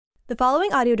The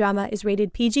following audio drama is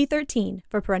rated PG-13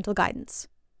 for parental guidance.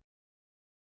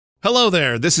 Hello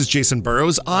there, this is Jason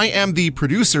Burrows. I am the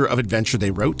producer of Adventure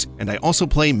They Wrote, and I also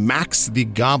play Max the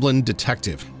Goblin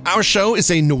Detective. Our show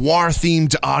is a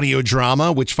noir-themed audio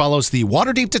drama which follows the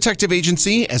Waterdeep Detective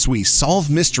Agency as we solve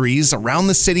mysteries around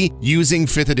the city using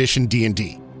 5th edition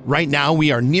D&D. Right now,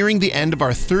 we are nearing the end of our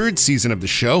 3rd season of the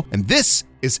show, and this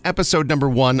is episode number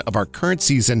 1 of our current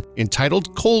season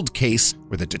entitled Cold Case,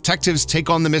 where the detectives take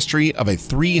on the mystery of a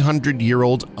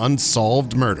 300-year-old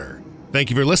unsolved murder.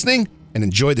 Thank you for listening, and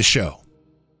enjoy the show.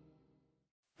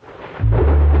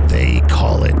 They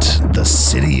call it the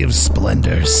City of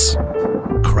Splendors,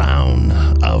 Crown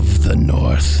of the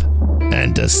North.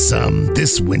 And to some,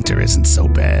 this winter isn't so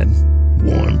bad.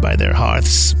 Warm by their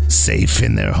hearths, safe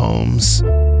in their homes.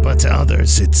 But to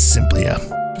others, it's simply a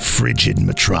frigid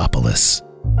metropolis,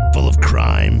 full of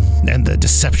crime and the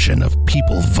deception of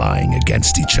people vying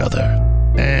against each other.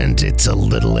 And it's a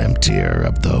little emptier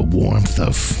of the warmth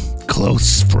of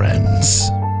close friends.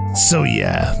 So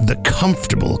yeah, the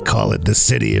comfortable call it the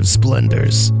City of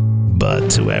Splendors,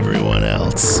 but to everyone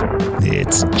else,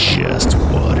 it's just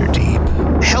Waterdeep.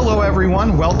 Hello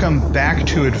everyone, welcome back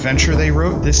to Adventure They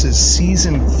Wrote. This is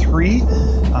Season 3.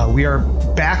 We are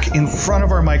back in front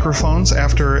of our microphones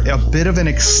after a bit of an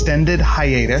extended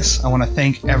hiatus. I want to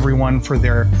thank everyone for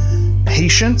their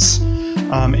patience.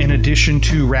 In addition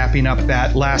to wrapping up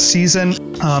that last season,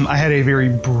 I had a very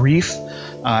brief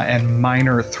and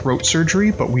minor throat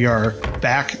surgery, but we are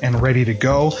back and ready to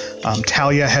go.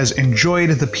 Talia has enjoyed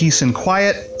the peace and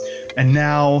quiet, and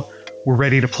now we're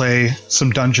ready to play some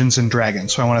Dungeons and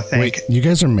Dragons. So I want to thank... Wait, you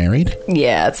guys are married?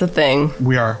 Yeah, it's a thing.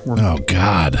 We're oh,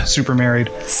 God. Super married.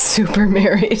 Super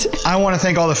married. I want to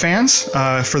thank all the fans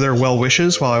for their well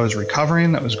wishes while I was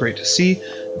recovering. That was great to see.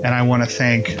 And I want to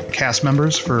thank cast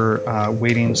members for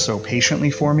waiting so patiently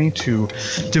for me to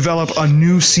develop a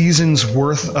new season's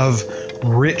worth of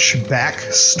rich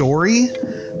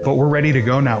backstory. But we're ready to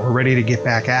go now. We're ready to get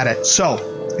back at it. So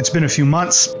it's been a few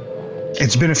months.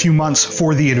 It's been a few months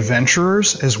for the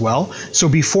adventurers as well. So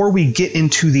before we get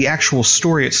into the actual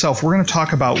story itself, we're going to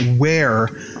talk about where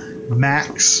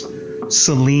Max,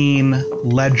 Celine,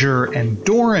 Ledger, and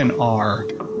Doran are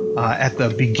at the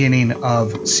beginning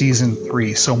of Season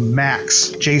 3. So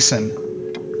Max,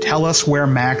 Jason, tell us where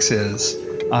Max is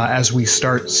as we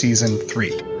start Season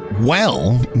 3.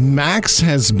 Well, Max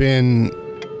has been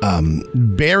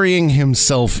burying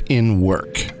himself in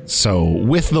work. So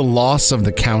with the loss of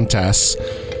the Countess,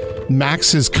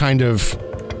 Max is kind of,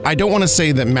 I don't want to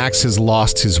say that Max has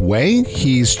lost his way.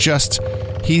 He's just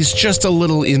a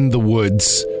little in the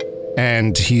woods,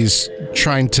 and he's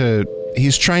trying to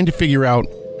figure out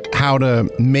how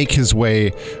to make his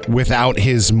way without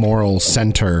his moral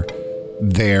center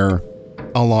there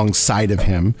alongside of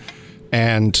him.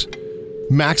 And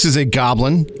Max is a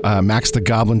goblin, Max the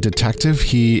Goblin Detective.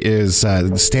 He is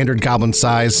the standard goblin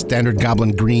size, standard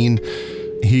goblin green.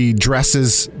 He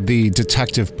dresses the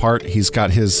detective part. He's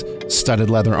got his studded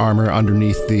leather armor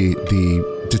underneath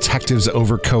the detective's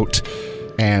overcoat.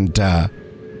 And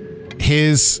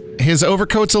his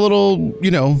overcoat's a little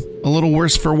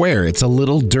worse for wear. It's a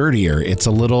little dirtier. It's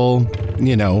a little,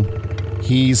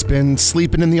 he's been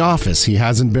sleeping in the office. He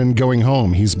hasn't been going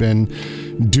home. He's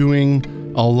been doing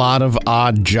a lot of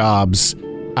odd jobs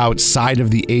outside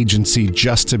of the agency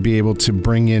just to be able to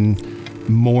bring in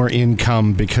more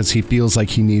income because he feels like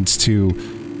he needs to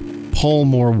pull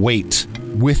more weight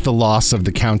with the loss of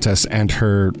the Countess and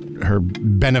her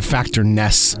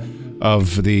benefactor-ness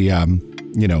of the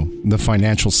the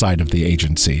financial side of the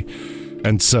agency.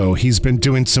 And so he's been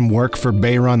doing some work for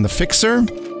Bayron the Fixer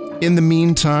in the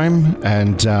meantime,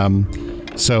 and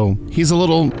so he's a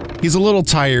little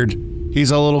tired. He's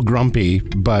a little grumpy,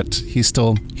 but he's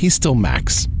still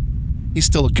Max. He's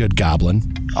still a good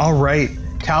goblin. All right.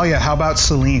 Talia, how about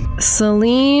Celine?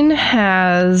 Celine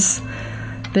has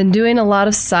been doing a lot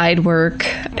of side work,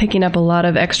 picking up a lot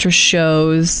of extra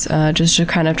shows, just to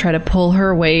kind of try to pull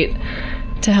her weight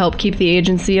to help keep the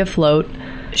agency afloat.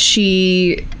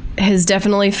 She has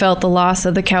definitely felt the loss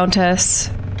of the Countess.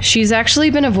 She's actually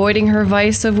been avoiding her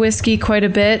vice of whiskey quite a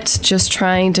bit, just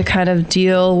trying to kind of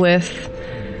deal with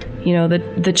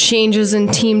the changes in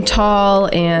Team Tall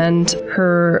and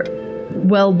her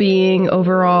well-being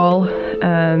overall.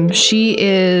 She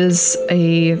is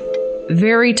a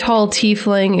very tall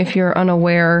tiefling, if you're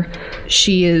unaware.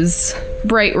 She is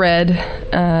bright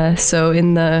red, so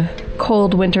in the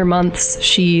cold winter months,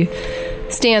 she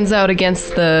stands out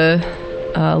against the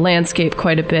landscape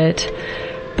quite a bit.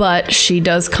 But she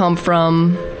does come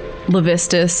from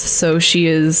Levistus, so she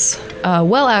is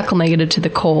well acclimated to the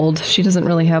cold. She doesn't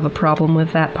really have a problem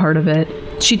with that part of it.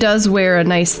 She does wear a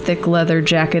nice thick leather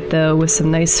jacket, though, with some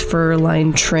nice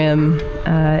fur-lined trim,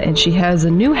 and she has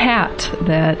a new hat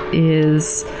that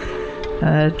is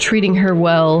treating her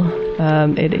well.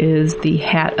 It is the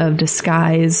Hat of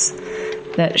Disguise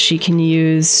that she can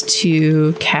use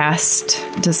to cast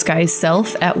Disguise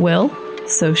Self at will,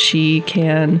 so she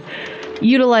can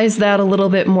utilize that a little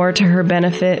bit more to her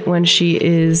benefit when she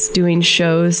is doing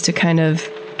shows to kind of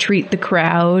treat the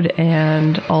crowd,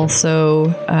 and also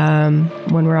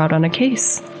when we're out on a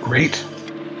case. Great.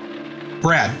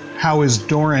 Brad, how is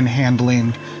Doran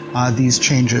handling these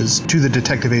changes to the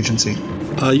detective agency?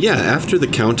 After the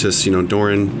Countess,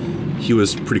 Doran, he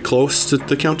was pretty close to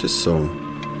the Countess, so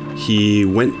he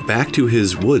went back to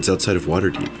his woods outside of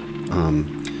Waterdeep.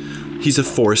 He's a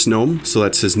forest gnome, so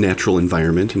that's his natural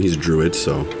environment, and he's a druid,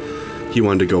 so he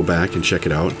wanted to go back and check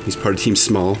it out. He's part of Team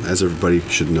Small, as everybody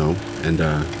should know, and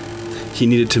he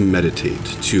needed to meditate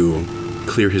to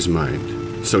clear his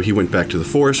mind. So he went back to the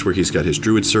forest where he's got his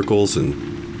druid circles and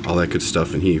all that good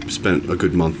stuff, and he spent a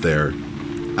good month there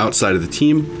outside of the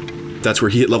team. That's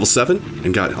where he hit level 7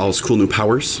 and got all his cool new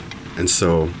powers. And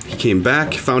so he came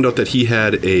back, found out that he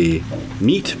had a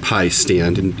meat pie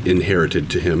stand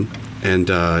inherited to him, and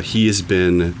he has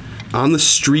been on the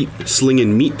street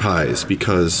slinging meat pies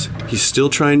because he's still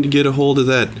trying to get a hold of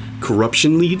that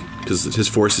corruption lead, because his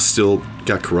force has still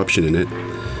got corruption in it.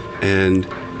 And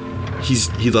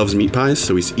he loves meat pies,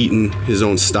 so he's eaten his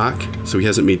own stock, so he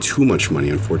hasn't made too much money,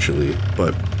 unfortunately.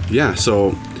 But yeah,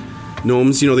 so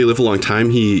gnomes, they live a long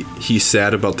time. He's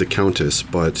sad about the Countess,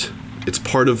 but it's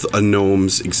part of a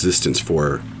gnome's existence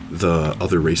for the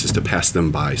other races to pass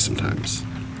them by sometimes,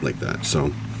 like that.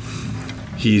 So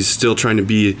he's still trying to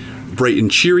be bright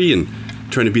and cheery and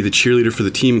trying to be the cheerleader for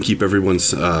the team and keep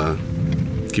everyone's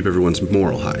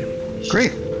moral high.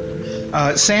 Great.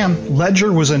 Sam,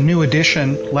 Ledger was a new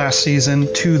addition last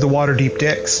season to the Waterdeep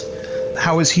Dicks.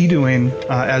 How is he doing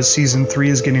as Season 3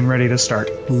 is getting ready to start?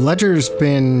 Ledger's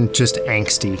been just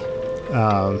angsty.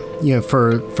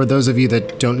 For those of you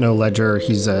that don't know Ledger,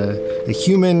 he's a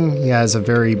human. He has a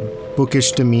very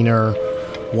bookish demeanor,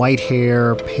 white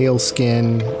hair, pale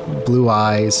skin, blue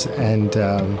eyes, and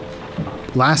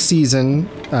last season,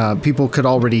 people could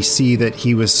already see that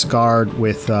he was scarred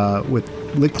with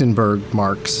Lichtenberg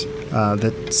marks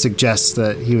that suggests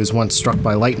that he was once struck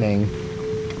by lightning.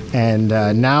 And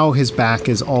now his back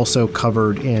is also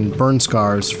covered in burn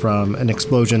scars from an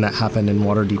explosion that happened in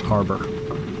Waterdeep Harbor.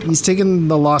 He's taken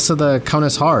the loss of the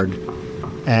Countess hard,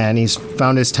 and he's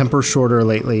found his temper shorter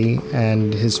lately,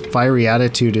 and his fiery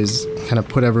attitude has kind of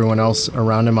put everyone else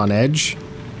around him on edge.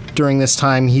 During this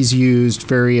time, he's used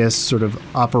various sort of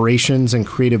operations and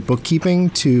creative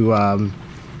bookkeeping to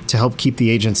help keep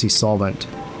the agency solvent.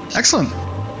 Excellent.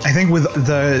 I think with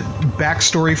the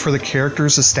backstory for the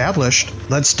characters established,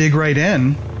 let's dig right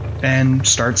in and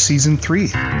start Season 3.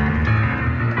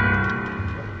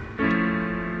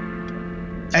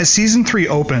 As Season 3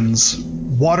 opens,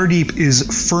 Waterdeep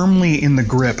is firmly in the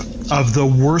grip of the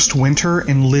worst winter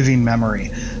in living memory.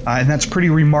 And that's pretty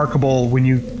remarkable when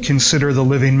you consider the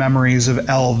living memories of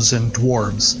elves and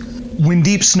dwarves. When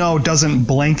deep snow doesn't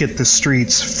blanket the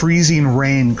streets, freezing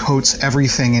rain coats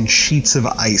everything in sheets of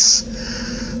ice.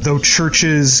 Though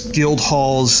churches, guild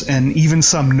halls, and even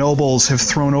some nobles have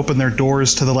thrown open their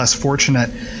doors to the less fortunate,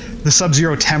 the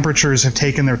sub-zero temperatures have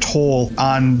taken their toll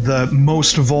on the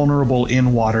most vulnerable in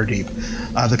Waterdeep,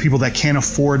 the people that can't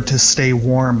afford to stay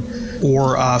warm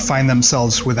or find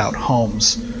themselves without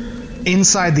homes.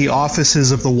 Inside the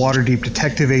offices of the Waterdeep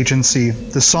Detective Agency,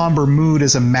 the somber mood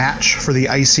is a match for the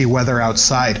icy weather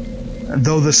outside.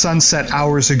 Though the sun set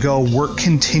hours ago, work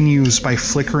continues by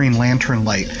flickering lantern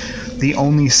light, the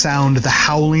only sound the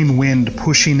howling wind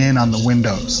pushing in on the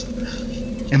windows.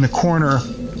 In the corner,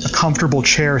 a comfortable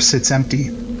chair sits empty.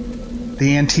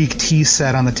 The antique tea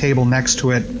set on the table next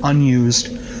to it, unused,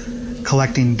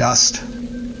 collecting dust.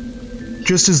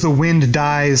 Just as the wind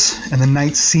dies and the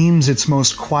night seems its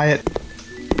most quiet,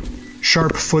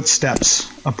 sharp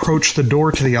footsteps approach the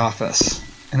door to the office,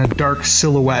 and a dark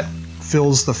silhouette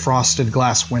fills the frosted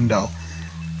glass window.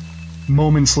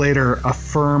 Moments later, a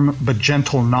firm but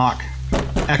gentle knock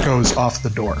echoes off the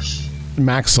door.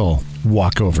 Max will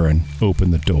walk over and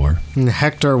open the door. And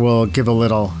Hector will give a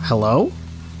little hello.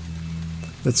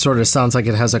 That sort of sounds like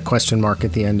it has a question mark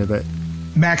at the end of it.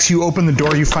 Max, you open the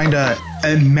door, you find an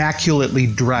immaculately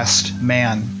dressed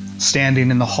man standing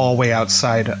in the hallway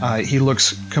outside. He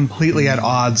looks completely at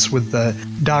odds with the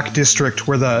dock district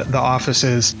where the office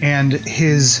is, and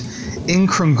his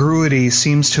incongruity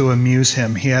seems to amuse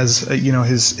him. He has,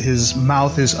 his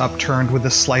mouth is upturned with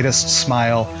the slightest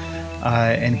smile,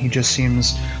 and he just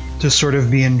seems to sort of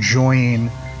be enjoying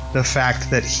the fact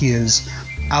that he is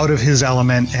out of his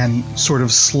element and sort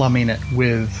of slumming it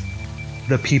with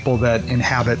the people that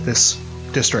inhabit this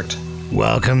district.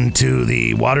 Welcome to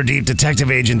the Waterdeep Detective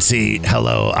Agency.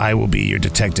 Hello, I will be your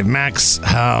Detective Max.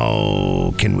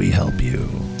 How can we help you?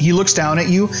 He looks down at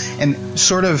you and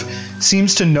sort of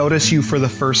seems to notice you for the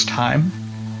first time,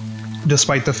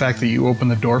 despite the fact that you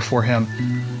opened the door for him.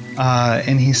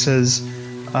 And he says,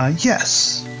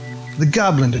 yes, the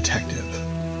Goblin Detective.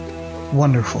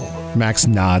 Wonderful. Max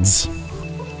nods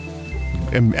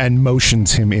and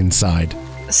motions him inside.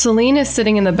 Celine is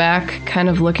sitting in the back, kind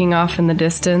of looking off in the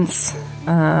distance,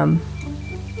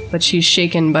 but she's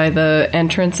shaken by the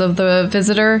entrance of the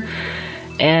visitor,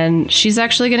 and she's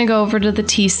actually going to go over to the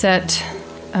tea set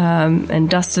and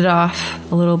dust it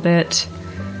off a little bit,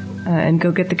 and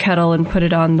go get the kettle and put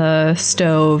it on the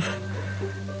stove,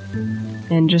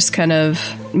 and just kind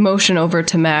of motion over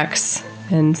to Max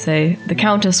and say, the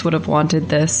Countess would have wanted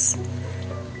this,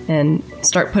 and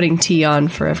start putting tea on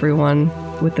for everyone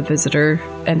with the visitor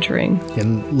entering.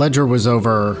 And Ledger was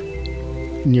over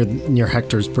near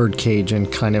Hector's birdcage,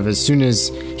 and kind of as soon as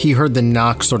he heard the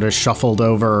knock, sort of shuffled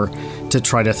over to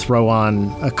try to throw on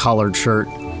a collared shirt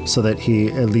so that he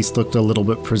at least looked a little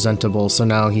bit presentable. So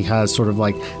now he has sort of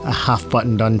like a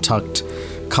half-buttoned, untucked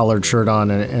collared shirt on,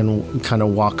 and kind of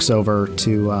walks over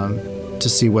to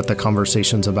see what the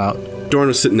conversation's about. Doran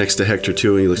was sitting next to Hector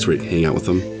too, and he looks ready to hang out with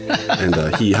him.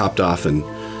 And he hopped off, and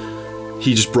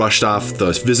he just brushed off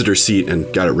the visitor seat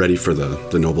and got it ready for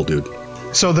the noble dude.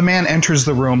 So the man enters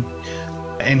the room,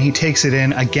 and he takes it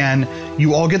in. Again,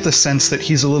 you all get the sense that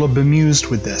he's a little bemused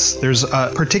with this. There's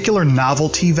a particular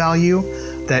novelty value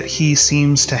that he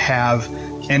seems to have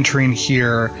entering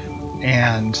here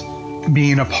and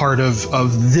being a part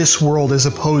of this world as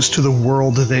opposed to the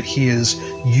world that he is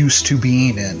used to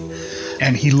being in.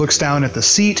 And he looks down at the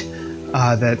seat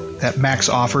that Max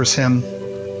offers him,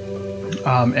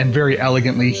 and very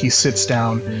elegantly he sits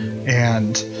down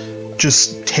and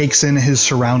just takes in his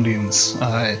surroundings,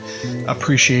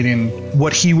 appreciating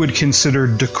what he would consider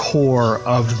decor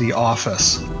of the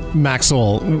office. Max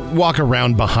will walk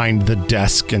around behind the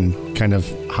desk and kind of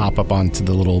hop up onto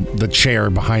the chair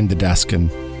behind the desk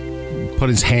and put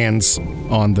his hands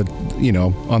on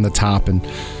the top and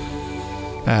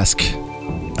ask,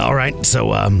 all right, so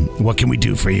what can we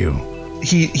do for you?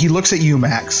 He looks at you,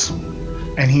 Max,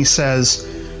 and he says,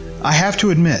 I have to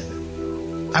admit,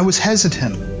 I was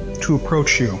hesitant to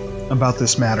approach you about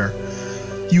this matter.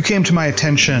 You came to my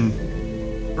attention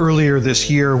earlier this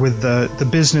year with the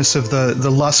business of the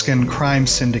Luskan crime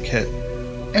syndicate,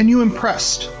 and you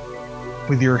impressed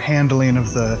with your handling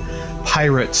of the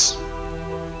pirates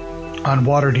on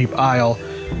Waterdeep Isle.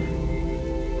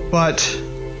 But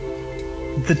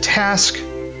the task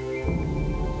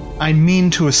I mean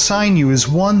to assign you is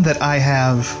one that I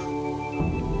have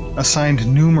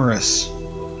assigned numerous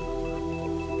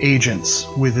agents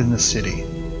within the city,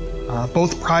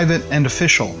 both private and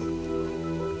official,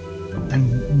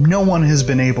 and no one has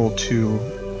been able to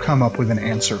come up with an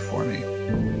answer for me.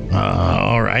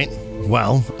 All right.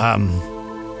 Well,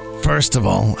 first of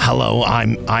all, hello,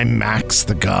 I'm Max,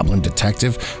 the Goblin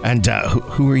Detective, and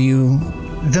who are you?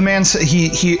 The man,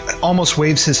 he almost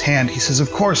waves his hand. He says,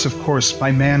 of course,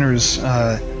 my manners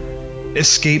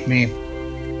escape me.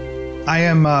 I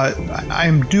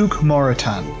am Duke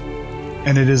Moritan,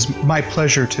 and it is my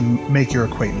pleasure to make your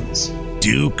acquaintance.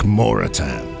 Duke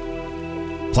Moritan.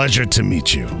 Pleasure to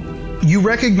meet you. You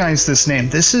recognize this name.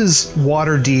 This is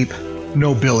Waterdeep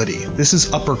nobility. This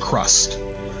is upper crust.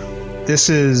 This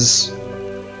is,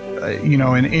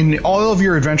 in all of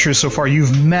your adventures so far,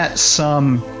 you've met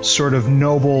some sort of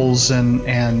nobles and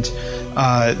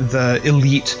the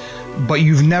elite, but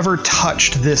you've never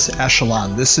touched this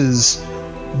echelon. This is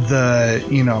the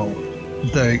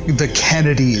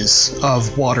Kennedys of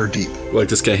Waterdeep. Like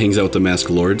this guy hangs out with the masked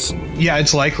lords? Yeah,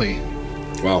 it's likely.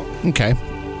 Wow. Okay.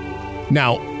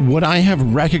 Now, would I have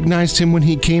recognized him when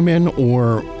he came in,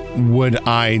 or would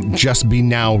I just be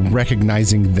now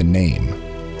recognizing the name?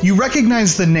 You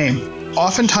recognize the name.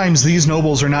 Oftentimes, these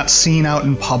nobles are not seen out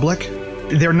in public.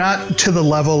 They're not to the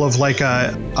level of like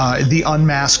the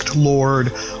unmasked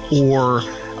lord or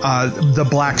the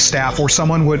Black Staff, or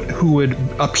someone who would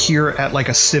appear at like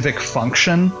a civic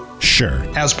function. Sure.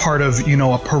 As part of,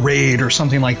 a parade or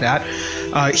something like that.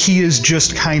 He is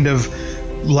just kind of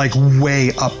like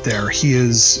way up there. He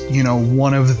is,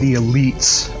 one of the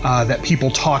elites that people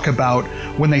talk about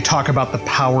when they talk about the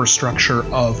power structure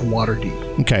of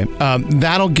Waterdeep. Okay.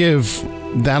 That'll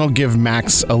give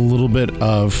Max a little bit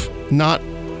of not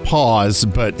pause,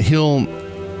 but he'll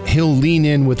he'll lean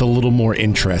in with a little more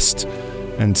interest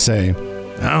and say,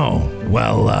 Oh,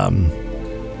 well,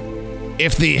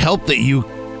 if the help that you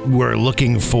were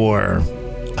looking for,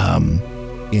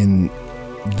 in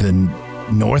the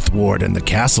North Ward and the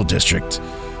Castle District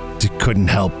couldn't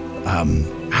help,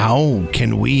 how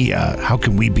can we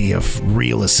be of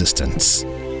real assistance?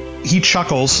 He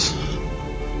chuckles,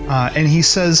 and he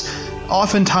says,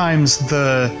 oftentimes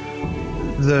the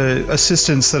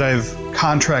assistance that I've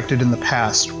contracted in the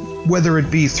past, whether it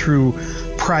be through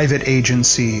private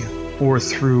agency or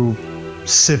through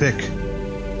civic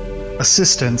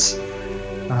assistance,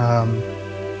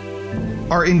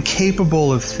 are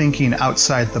incapable of thinking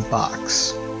outside the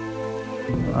box.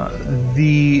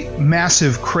 The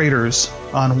massive craters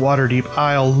on Waterdeep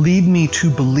Isle lead me to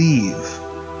believe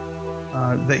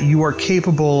that you are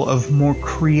capable of more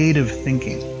creative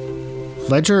thinking.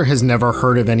 Ledger has never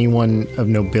heard of anyone of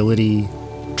nobility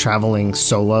traveling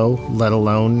solo, let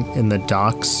alone in the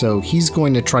docks, so he's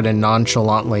going to try to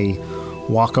nonchalantly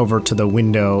walk over to the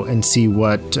window and see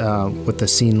what the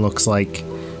scene looks like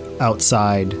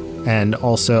outside, and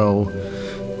also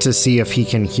to see if he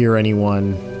can hear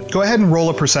anyone. Go ahead and roll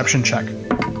a perception check.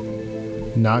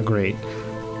 Not great.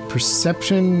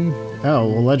 Perception... Oh,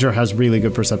 well, Ledger has really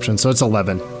good perception, so it's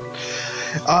 11.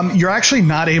 You're actually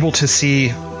not able to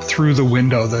see through the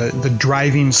window. The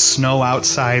driving snow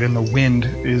outside and the wind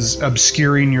is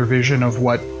obscuring your vision of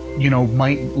what,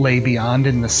 might lay beyond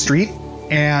in the street.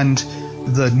 And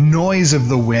the noise of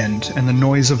the wind and the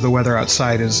noise of the weather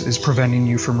outside is preventing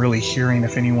you from really hearing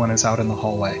if anyone is out in the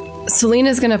hallway.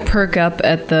 Selena's going to perk up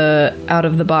at the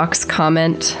out-of-the-box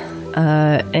comment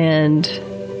and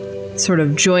sort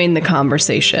of join the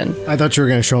conversation. I thought you were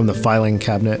going to show him the filing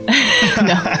cabinet.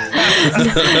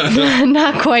 No,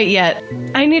 not quite yet.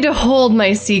 I need to hold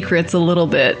my secrets a little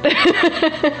bit.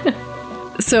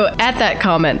 So at that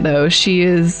comment, though, she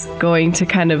is going to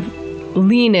kind of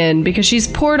lean in because she's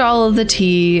poured all of the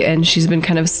tea and she's been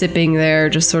kind of sipping there,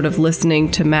 just sort of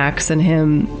listening to Max and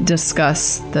him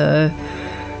discuss the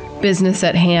business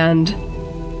at hand.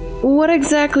 What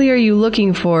exactly are you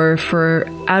looking for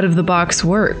out-of-the-box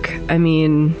work? I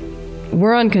mean,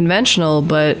 we're unconventional,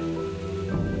 but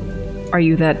are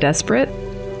you that desperate?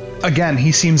 Again,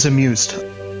 he seems amused.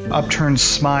 Upturned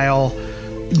smile,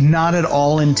 not at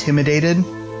all intimidated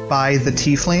by the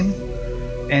tiefling.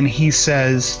 And he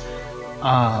says,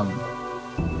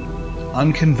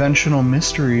 unconventional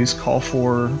mysteries call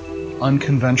for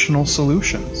unconventional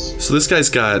solutions. So this guy's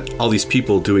got all these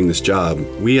people doing this job.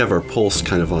 We have our pulse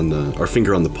kind of our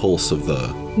finger on the pulse of the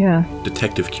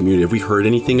detective community. Have we heard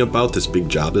anything about this big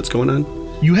job that's going on?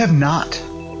 You have not.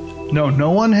 No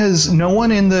one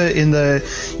in the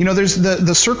there's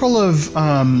the circle of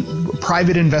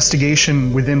private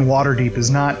investigation within Waterdeep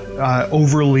is not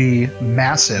overly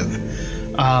massive,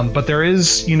 but there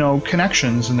is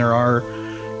connections, and there are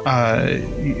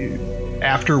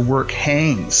after work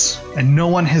hangs, and no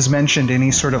one has mentioned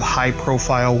any sort of high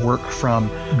profile work from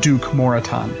Duke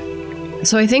Moraton.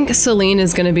 So I think Celine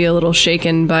is going to be a little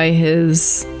shaken by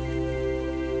his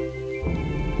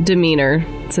demeanor,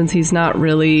 since he's not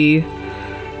really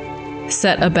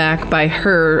set aback by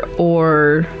her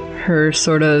or her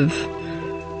sort of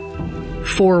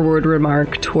forward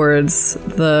remark towards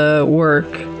the work.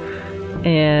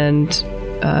 And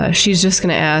she's just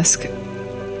going to ask,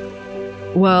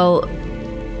 well,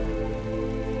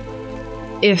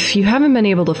 if you haven't been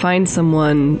able to find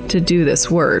someone to do this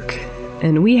work,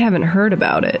 and we haven't heard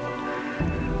about it,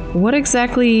 what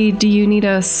exactly do you need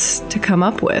us to come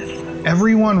up with?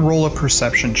 Everyone roll a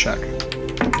perception check.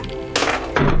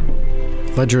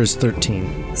 Ledger is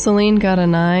 13. Celine got a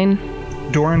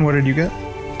 9. Doran, what did you get?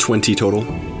 20 total.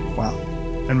 Wow.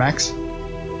 And Max?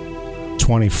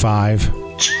 25.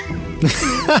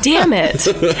 Damn it!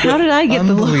 How did I get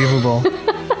the low? Unbelievable.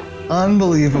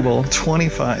 Unbelievable.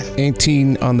 25.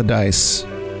 18 on the dice.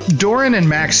 Doran and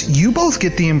Max, you both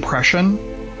get the impression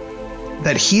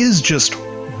that he is just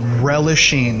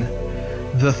relishing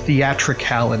the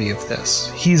theatricality of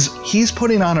this. He's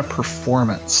putting on a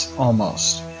performance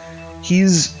almost.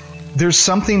 There's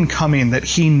something coming that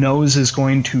he knows is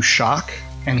going to shock,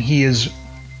 and he is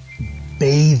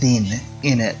bathing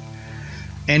in it.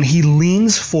 And he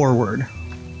leans forward,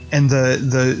 and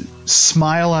the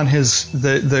smile on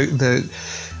the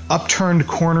upturned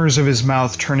corners of his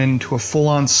mouth turn into a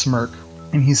full-on smirk,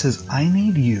 and he says, I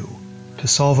need you to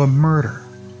solve a murder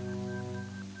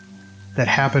that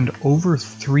happened over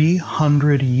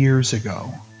 300 years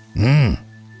ago.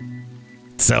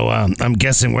 So, I'm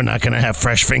guessing we're not going to have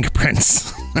fresh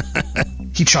fingerprints.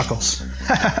 He chuckles.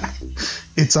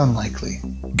 It's unlikely.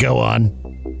 Go on.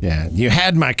 Yeah, you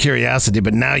had my curiosity,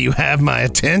 but now you have my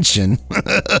attention.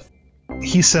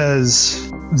 He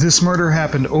says, this murder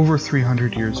happened over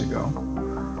 300 years ago.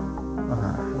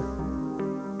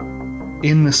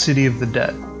 In the City of the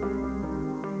Dead.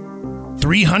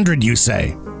 300, you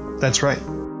say? That's right.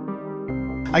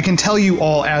 I can tell you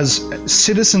all, as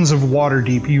citizens of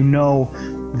Waterdeep, you know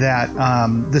that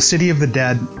the City of the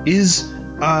Dead is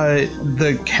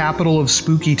the capital of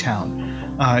Spooky Town.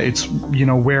 It's,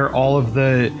 where all of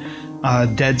the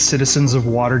dead citizens of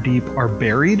Waterdeep are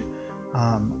buried,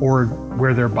 or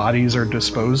where their bodies are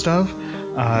disposed of.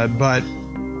 But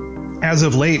as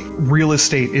of late, real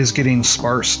estate is getting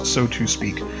sparse, so to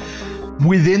speak.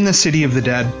 Within the City of the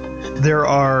Dead, there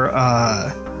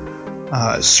are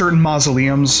certain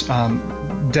mausoleums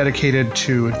dedicated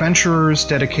to adventurers,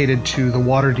 dedicated to the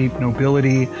Waterdeep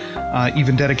nobility,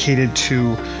 even dedicated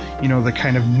to, the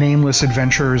kind of nameless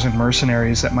adventurers and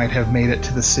mercenaries that might have made it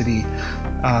to the city,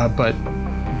 but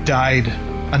died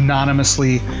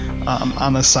anonymously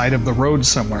on the side of the road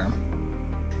somewhere.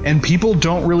 And people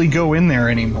don't really go in there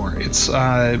anymore.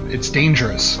 It's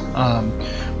dangerous.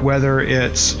 Whether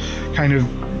it's kind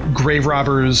of grave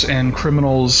robbers and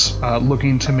criminals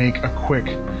looking to make a quick,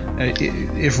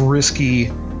 if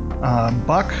risky,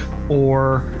 buck,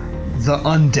 or the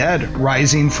undead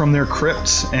rising from their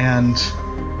crypts and,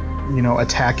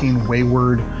 attacking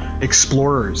wayward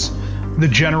explorers. The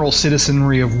general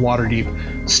citizenry of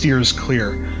Waterdeep steers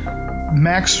clear.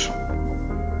 Max,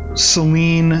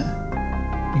 Celine,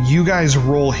 you guys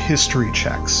roll history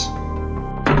checks.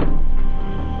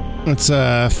 It's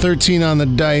 13 on the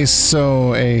dice,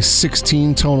 so a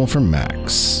 16 total for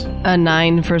Max. A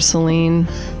 9 for Celine.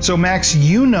 So Max,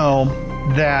 you know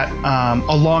that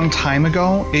a long time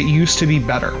ago, it used to be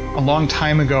better. A long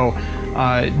time ago,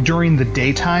 during the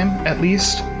daytime at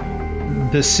least,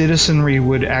 the citizenry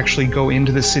would actually go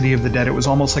into the City of the Dead. It was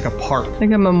almost like a park.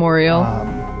 Like a memorial.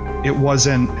 It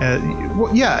wasn't,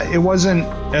 it wasn't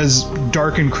as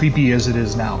dark and creepy as it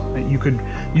is now. You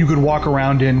could walk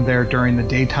around in there during the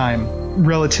daytime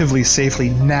relatively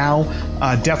safely. Now,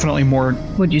 definitely more.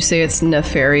 Would you say it's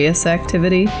nefarious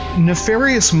activity?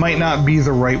 Nefarious might not be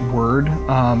the right word,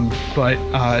 but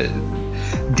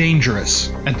dangerous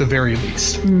at the very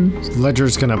least.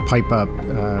 Ledger's gonna pipe up.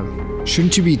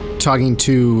 Shouldn't you be talking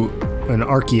to an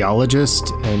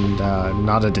archaeologist and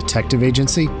not a detective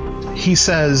agency? He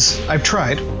says, I've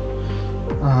tried.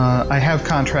 I have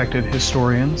contracted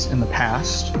historians in the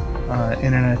past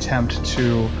in an attempt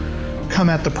to come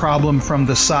at the problem from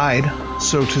the side,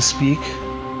 so to speak.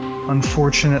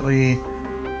 Unfortunately,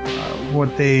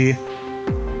 what they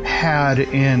had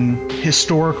in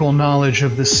historical knowledge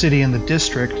of the city and the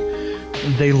district,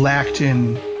 they lacked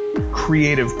in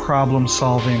creative problem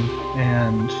solving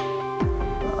and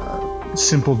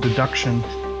simple deduction.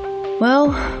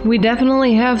 Well, we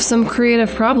definitely have some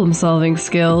creative problem-solving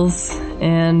skills,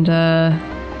 and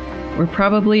we're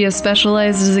probably as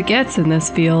specialized as it gets in this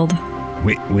field.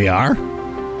 We are?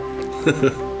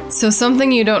 So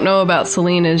something you don't know about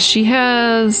Celine is she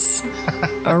has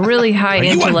a really high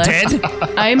intellect. Are you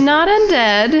undead? I'm not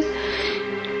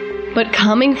undead, but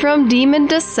coming from demon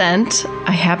descent,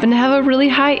 I happen to have a really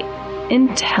high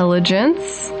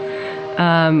intelligence.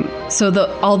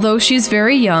 Although she's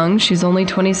very young, she's only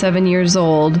 27 years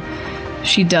old,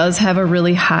 she does have a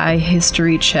really high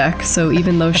history check. So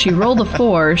even though she rolled a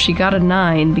 4, she got a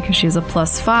 9 because she has a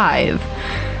 +5.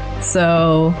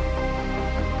 So,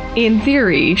 in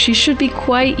theory, she should be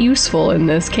quite useful in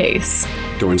this case.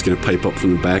 Doran's gonna pipe up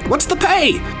from the back. What's the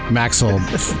pay? Max will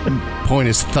point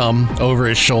his thumb over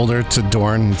his shoulder to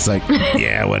Doran. It's like,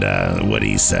 Yeah, what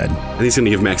he said. And he's gonna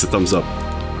give Max a thumbs up.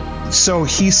 So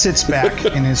he sits back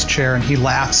in his chair and he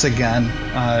laughs again,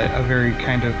 a very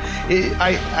kind of...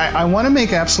 I want to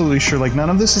make absolutely sure, like,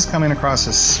 none of this is coming across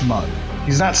as smug.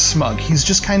 He's not smug. He's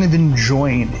just kind of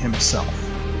enjoying himself.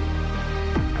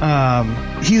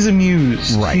 He's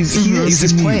amused. Right. He's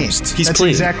He's playing. amused. He's That's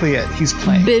playing. exactly it. He's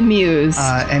playing. Bemused.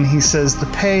 And he says the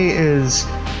pay is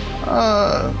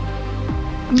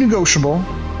negotiable,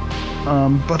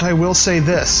 but I will say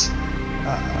this.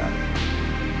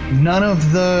 None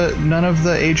of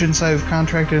the agents I've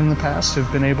contracted in the past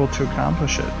have been able to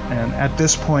accomplish it, and at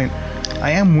this point,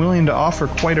 I am willing to offer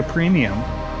quite a premium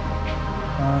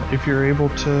if you're able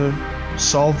to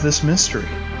solve this mystery.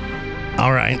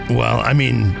 All right. Well, I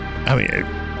mean,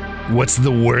 what's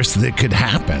the worst that could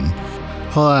happen?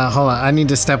 Hold on. I need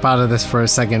to step out of this for a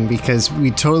second because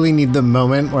we totally need the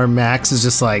moment where Max is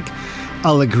just like,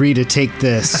 I'll agree to take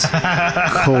this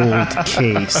cold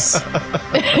case.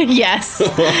 Yes.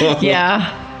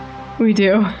 Yeah, we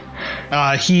do.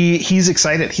 He's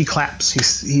excited. He claps.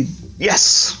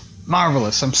 Yes.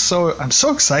 Marvelous. I'm so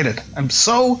excited. I'm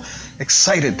so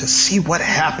excited to see what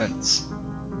happens.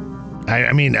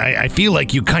 I mean, I feel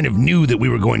like you kind of knew that we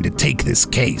were going to take this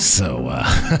case, so,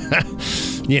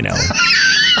 you know.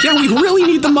 Yeah, we really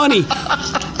need the money.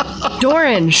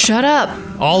 Doran, shut up.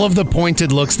 All of the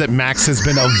pointed looks that Max has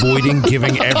been avoiding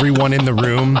giving everyone in the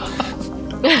room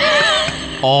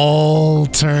all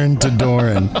turn to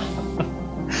Doran.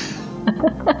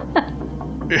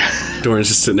 Doran's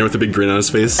just sitting there with a big grin on his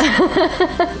face.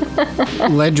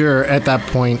 Ledger at that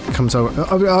point comes over.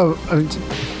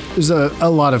 There's a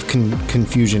lot of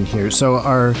confusion here. So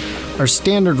our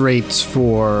standard rates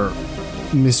for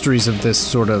mysteries of this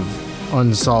sort of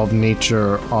unsolved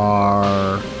nature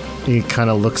are... He kind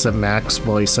of looks at Max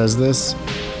while he says this.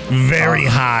 Very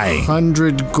high.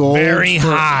 100 gold Very for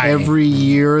high. every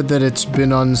year that it's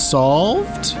been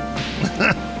unsolved?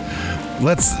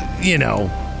 Let's, you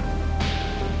know...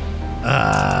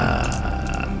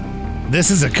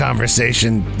 this is a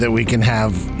conversation that we can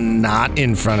have not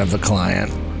in front of the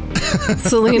client.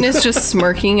 Selena's just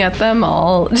smirking at them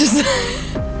all. Just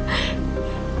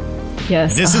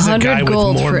yes, This is a 100 guy with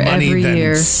gold more for money every than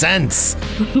year. sense.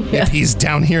 If he's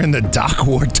down here in the dock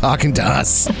ward talking to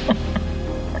us.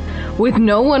 With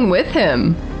no one with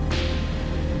him.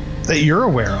 That you're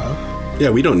aware of.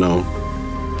 Yeah, we don't know.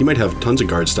 He might have tons of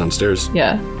guards downstairs.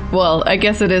 Yeah. Well, I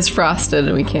guess it is frosted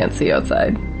and we can't see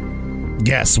outside.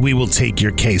 Yes, we will take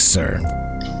your case, sir.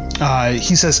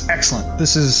 He says, "Excellent.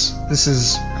 This is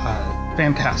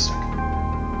fantastic.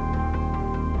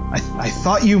 I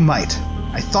thought you might.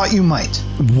 I thought you might.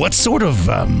 What sort of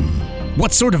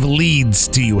leads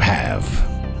do you have?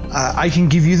 I can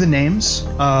give you the names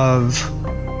of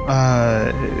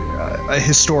a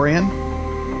historian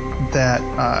that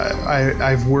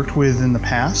I've worked with in the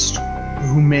past,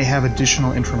 who may have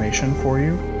additional information for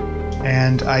you,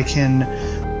 and I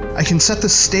can set the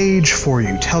stage for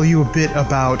you, tell you a bit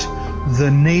about the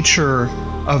nature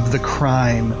of the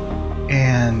crime,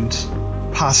 and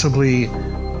possibly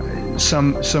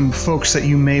some folks that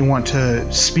you may want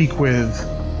to speak with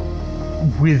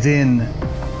within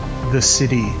the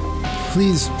city."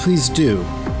 Please do.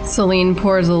 Celine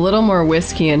pours a little more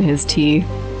whiskey in his tea.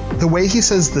 The way he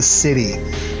says the city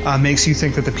makes you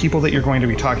think that the people that you're going to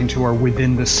be talking to are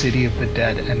within the city of the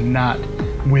dead and not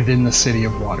within the city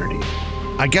of Waterdeep.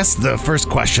 I guess the first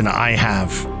question I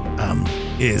have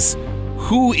is,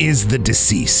 who is the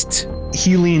deceased?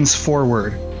 He leans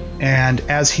forward, and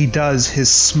as he does, his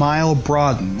smile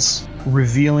broadens,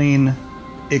 revealing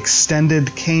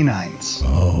extended canines.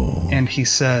 Oh. And he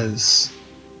says,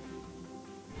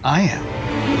 "I am."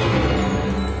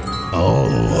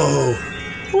 Oh.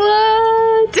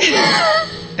 What?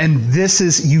 And this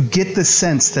is, you get the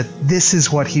sense that this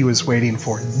is what he was waiting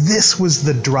for. This was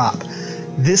the drop.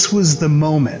 This was the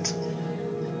moment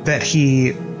that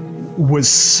he was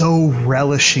so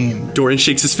relishing. Doran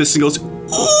shakes his fist and goes,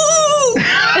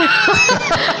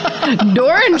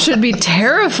 Doran should be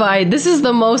terrified. This is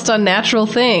the most unnatural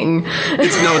thing.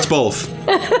 it's both.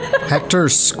 Hector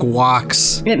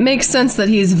squawks. It makes sense that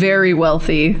he's very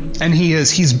wealthy. And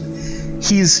he's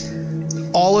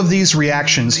all of these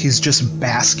reactions, he's just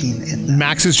basking in them.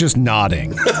 Max is just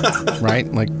nodding, right?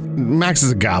 Like, Max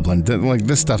is a goblin. Like,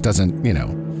 this stuff doesn't, you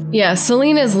know. Yeah,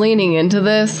 Selena's leaning into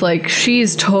this. Like,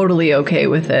 she's totally okay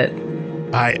with it.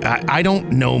 I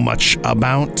don't know much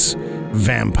about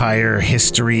vampire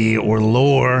history or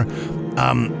lore.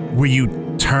 Were you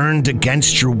turned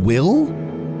against your will?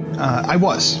 I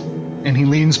was. And he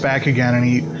leans back again and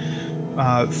he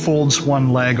folds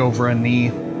one leg over a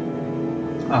knee,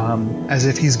 as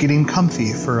if he's getting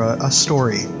comfy for a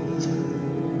story.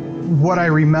 What I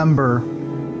remember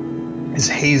is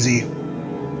hazy,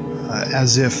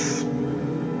 as if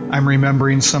I'm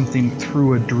remembering something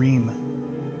through a dream.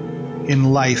 In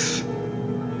life,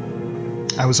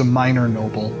 I was a minor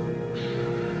noble,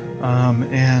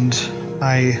 and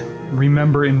I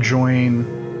remember enjoying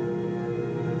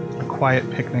a quiet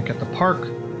picnic at the park.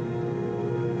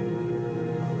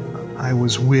 I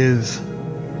was with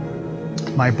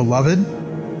my beloved,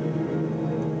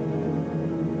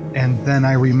 and then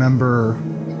I remember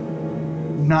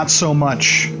not so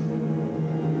much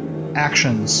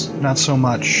actions, not so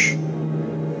much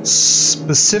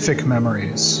specific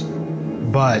memories,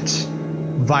 but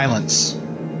violence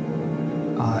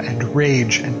and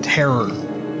rage and terror.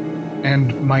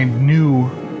 And my new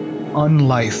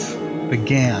unlife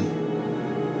began.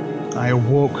 I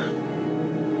awoke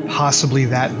possibly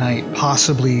that night,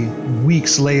 possibly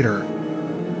weeks later,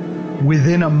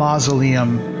 within a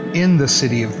mausoleum in the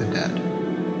city of the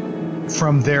dead.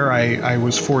 From there, I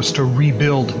was forced to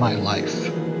rebuild my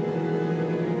life.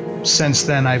 Since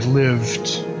then, I've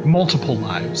lived multiple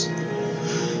lives.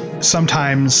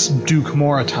 Sometimes Duke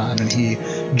Moraton, and he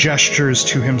gestures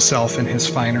to himself in his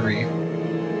finery.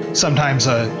 Sometimes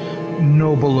a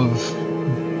noble of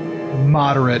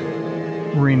moderate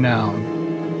renown.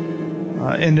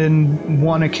 And in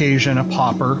one occasion, a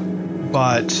pauper.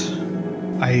 But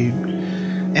I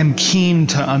am keen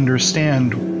to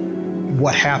understand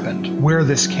what happened, where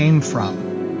this came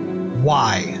from,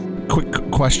 why.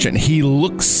 Quick question. He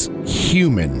looks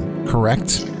human,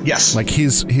 correct? Yes. Like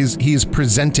he's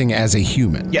presenting as a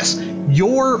human. Yes.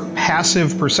 Your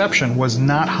passive perception was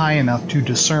not high enough to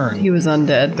discern He was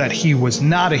undead. that he was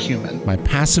not a human. My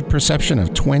passive perception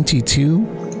of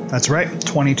 22? That's right.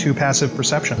 22 passive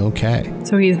perception. Okay.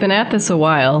 So he's been at this a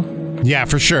while. Yeah,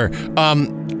 for sure.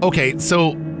 Okay,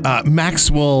 so Max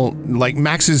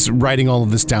is writing all of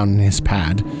this down in his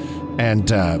pad, and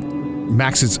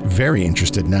Max is very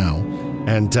interested now.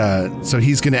 And so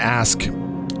he's going to ask,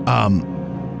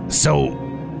 so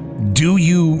do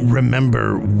you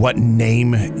remember what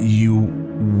name you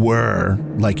were,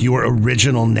 like your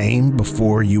original name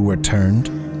before you were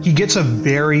turned? He gets a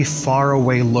very far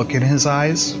away look in his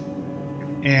eyes,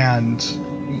 and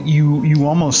you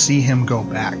almost see him go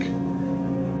back.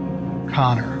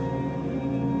 Connor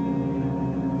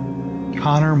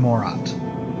Morat.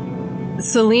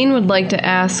 Celine would like to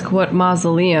ask what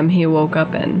mausoleum he woke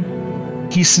up in.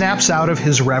 He snaps out of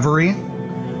his reverie,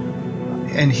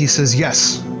 and he says,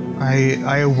 yes,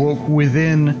 I awoke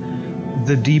within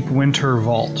the Deep Winter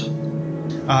Vault.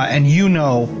 And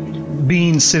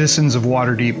being citizens of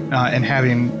Waterdeep and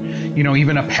having,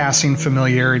 even a passing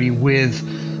familiarity with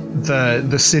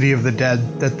the City of the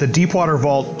Dead, that the Deep Winter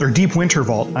Vault,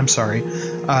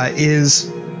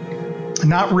 is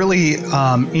not really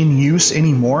in use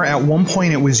anymore. At one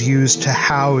point, it was used to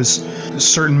house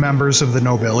certain members of the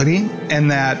nobility,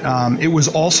 and that it was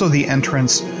also the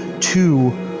entrance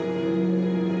to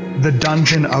the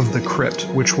Dungeon of the Crypt,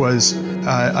 which was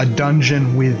a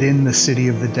dungeon within the City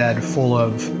of the Dead full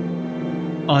of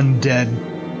undead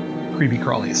creepy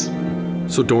crawlies.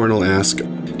 So Doran will ask,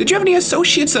 did you have any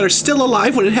associates that are still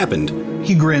alive when it happened?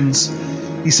 He grins.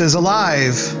 He says,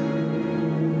 alive?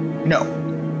 No.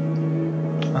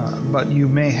 But you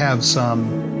may have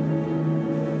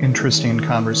some interesting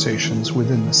conversations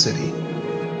within the city.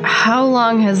 How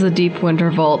long has the Deep Winter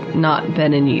Vault not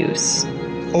been in use?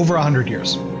 Over 100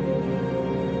 years.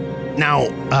 Now,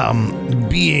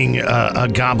 being a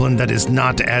goblin that is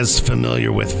not as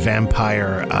familiar with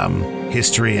vampire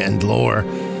history and lore,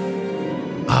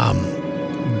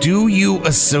 do you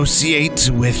associate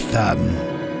with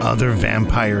other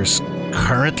vampires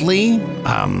currently?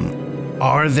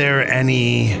 Are there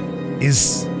any?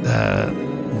 Is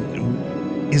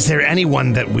there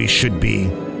anyone that we should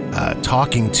be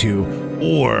talking to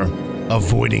or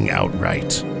avoiding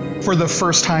outright? For the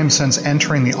first time since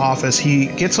entering the office, he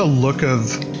gets a look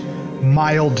of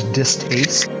mild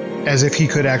distaste, as if he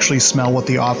could actually smell what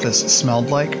the office smelled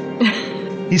like.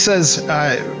 He says,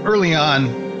 early on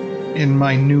in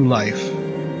my new life,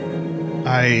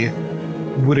 I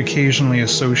would occasionally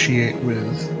associate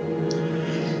with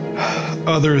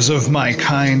others of my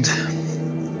kind.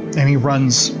 And he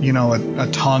runs, a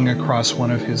tongue across one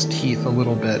of his teeth a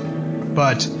little bit.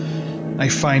 But I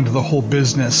find the whole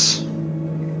business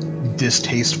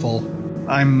distasteful.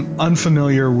 I'm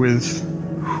unfamiliar with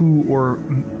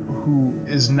who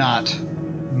is not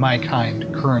my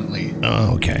kind currently.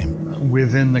 Oh, okay.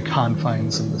 Within the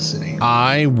confines of the city.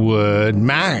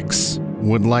 Max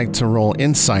would like to roll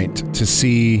insight to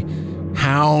see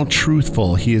how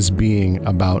truthful he is being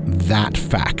about that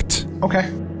fact. Okay.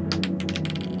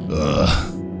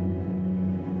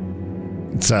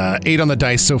 It's 8 on the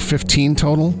dice, so 15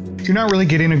 total. You're not really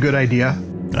getting a good idea.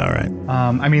 All right.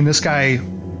 This guy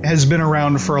has been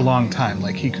around for a long time.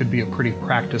 Like, he could be a pretty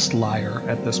practiced liar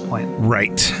at this point.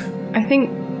 Right. I think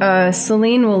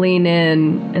Celine will lean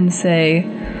in and say,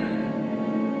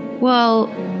 well,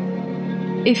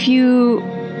 if you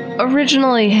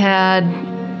originally had,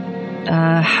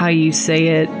 how you say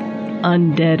it,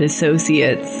 undead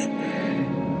associates,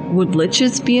 would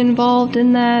liches be involved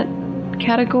in that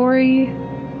category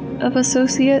of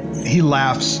associates? He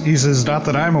laughs. He says, not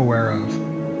that I'm aware of.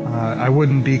 I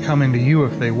wouldn't be coming to you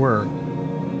if they were.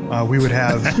 We would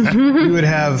have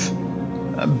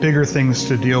bigger things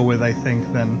to deal with, I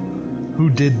think, than who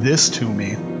did this to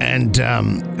me. And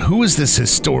who is this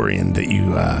historian that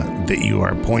you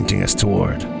are pointing us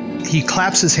toward? He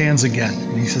claps his hands again,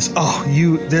 and he says,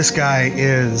 this guy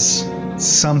is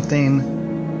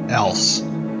something else.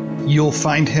 You'll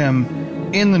find him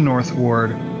in the North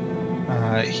Ward.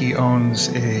 He owns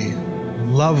a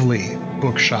lovely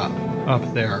bookshop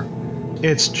up there.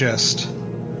 It's just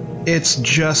It's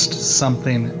just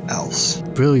something else.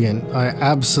 Brilliant. I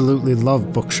absolutely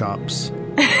love bookshops.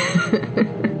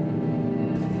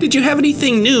 Did you have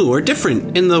anything new or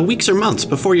different in the weeks or months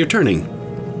before your turning?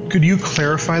 Could you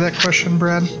clarify that question,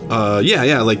 Brad?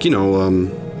 Yeah, like,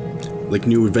 like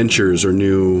new adventures or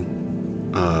new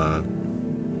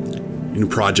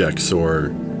projects,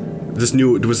 or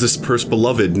was this person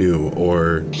beloved new,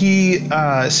 or... He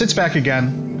sits back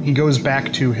again. He goes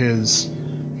back to his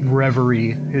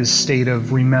reverie, his state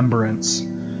of remembrance.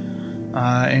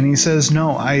 And he says,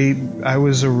 no, I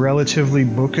was a relatively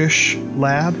bookish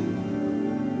lad.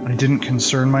 I didn't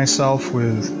concern myself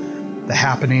with the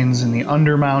happenings in the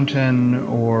Undermountain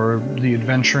or the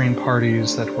adventuring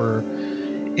parties that were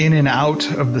in and out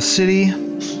of the city.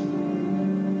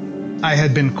 I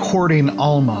had been courting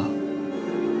Alma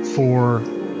for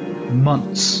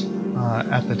months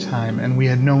at the time, and we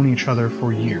had known each other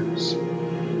for years.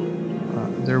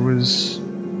 There was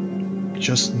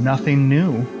just nothing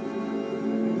new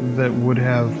that would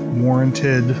have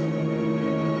warranted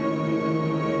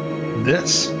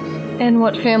this. And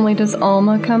what family does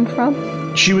Alma come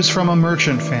from? She was from a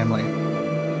merchant family.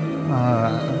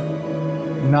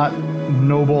 Not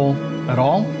noble at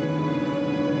all.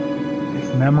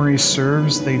 If memory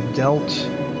serves, they dealt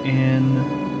in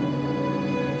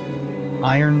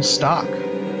iron stock.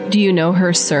 Do you know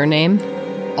her surname?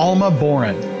 Alma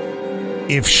Boren.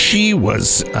 If she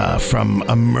was from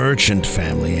a merchant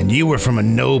family and you were from a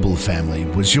noble family,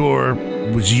 was your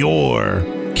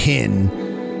kin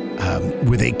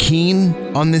were they keen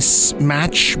on this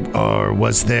match, or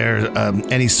was there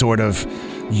any sort of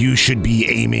you should be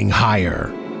aiming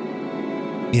higher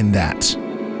in that?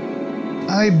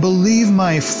 I believe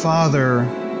my father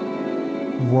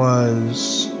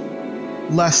was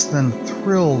less than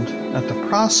thrilled at the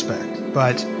prospect,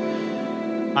 but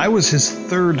I was his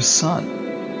third son.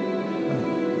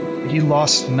 He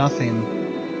lost nothing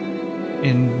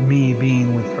in me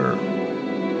being with her.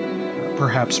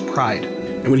 Perhaps pride.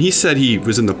 And when he said he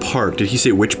was in the park, did he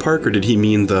say which park, or did he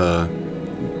mean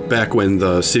back when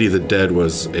the City of the Dead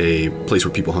was a place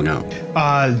where people hung out?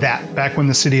 Back when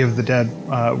the City of the Dead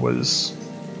was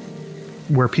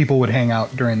where people would hang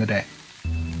out during the day.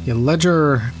 Yeah,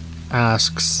 Ledger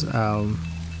asks,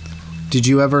 did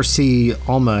you ever see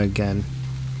Alma again?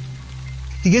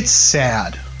 He gets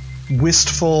sad,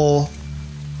 wistful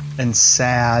and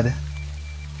sad,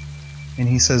 and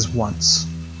he says once.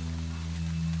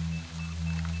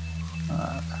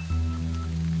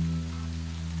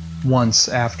 Once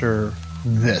after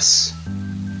this.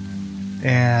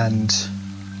 And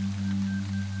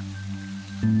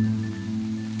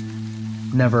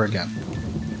never again.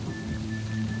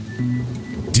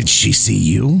 Did she see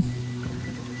you?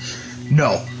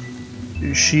 No.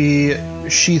 She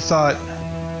thought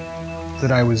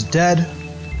that I was dead.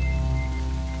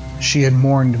 She had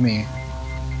mourned me,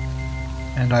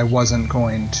 and I wasn't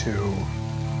going to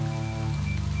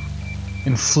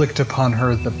inflict upon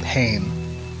her the pain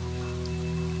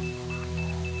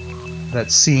that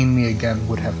seeing me again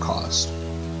would have caused.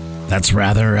 That's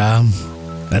rather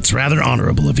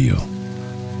honorable of you.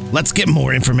 Let's get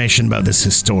more information about this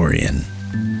historian.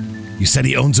 You said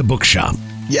he owns a bookshop.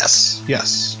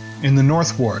 Yes. In the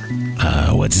North Ward.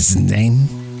 What's his name?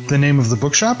 The name of the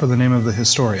bookshop or the name of the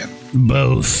historian?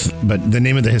 Both, but the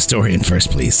name of the historian first,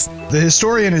 please. The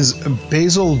historian is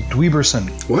Basil Dweeberson.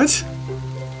 What?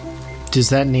 Does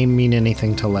that name mean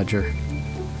anything to Ledger?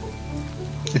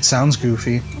 It sounds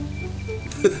goofy.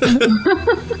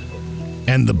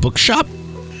 And the bookshop?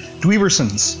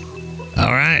 Dweeberson's.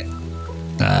 All right.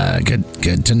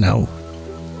 Good to know.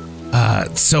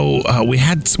 So we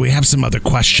have some other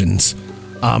questions.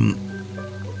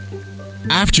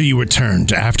 After you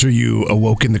returned, after you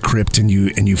awoke in the crypt and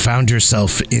you found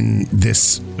yourself in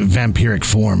this vampiric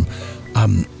form,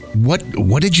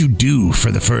 what did you do for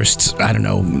the first, I don't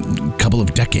know, couple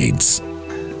of decades?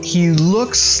 He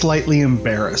looks slightly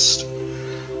embarrassed,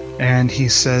 and he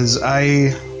says,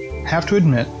 I have to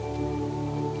admit,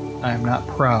 I am not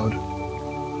proud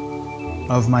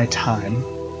of my time.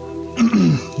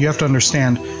 You have to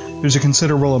understand, there's a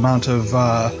considerable amount of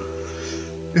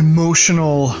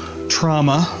emotional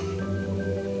trauma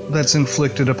that's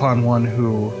inflicted upon one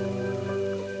who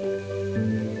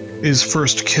is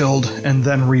first killed and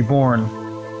then reborn.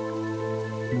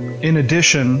 In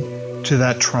addition to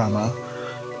that trauma,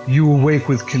 you awake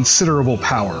with considerable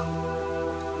power,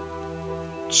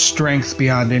 strength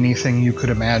beyond anything you could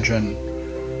imagine,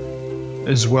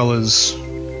 as well as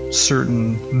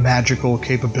certain magical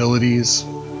capabilities.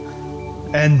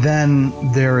 And then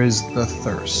there is the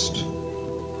thirst.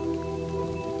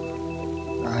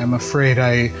 I'm afraid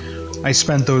I I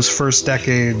spent those first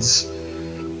decades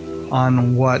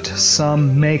on what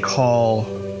some may call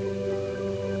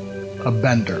a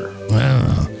bender.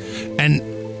 Wow. And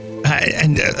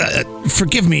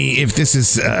forgive me if this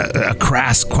is a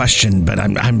crass question, but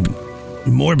I'm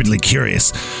morbidly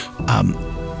curious.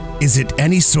 Is it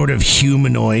any sort of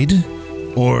humanoid,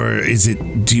 or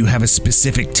do you have a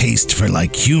specific taste for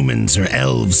like humans or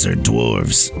elves or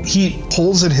dwarves? He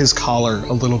pulls at his collar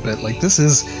a little bit. Like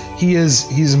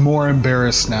he's more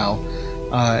embarrassed now,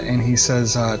 and he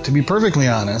says, to be perfectly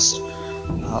honest,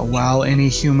 while any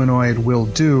humanoid will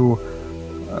do,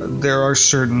 there are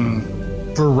certain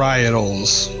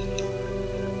varietals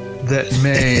that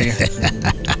may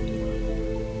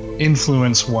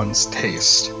influence one's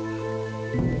taste.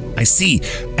 I see.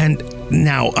 And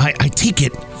now I take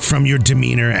it from your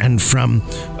demeanor and from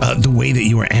the way that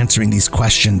you are answering these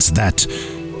questions that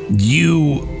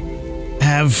you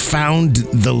have found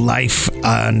the life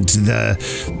and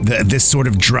this sort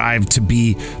of drive to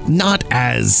be not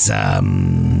as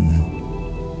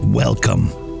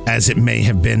welcome as it may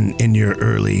have been in your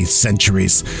early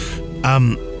centuries.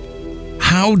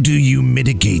 How do you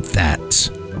mitigate that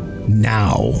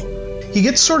now? He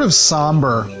gets sort of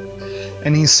somber,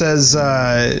 and he says,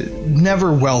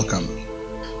 never welcome.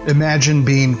 Imagine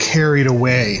being carried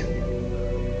away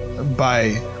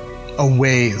by a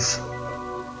wave.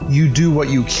 You do what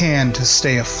you can to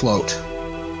stay afloat.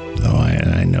 Oh,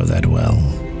 I know that well.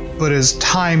 But as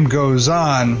time goes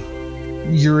on,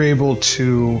 you're able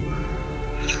to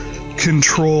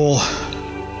control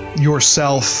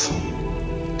yourself,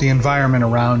 the environment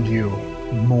around you,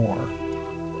 more.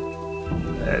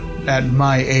 At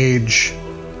my age,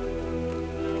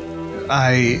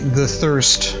 the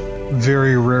thirst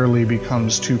very rarely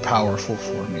becomes too powerful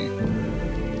for me,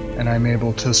 and I'm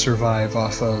able to survive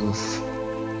off of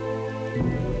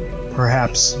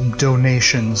perhaps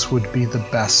donations would be the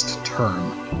best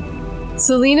term.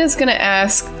 Selena's gonna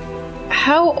ask,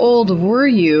 how old were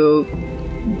you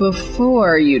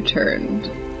before you turned?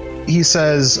 He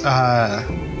says, I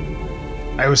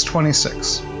was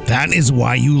 26. That is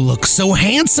why you look so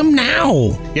handsome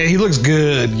now. Yeah, he looks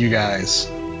good, you guys.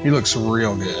 He looks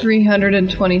real good.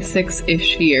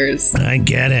 326-ish years. I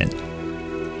get it.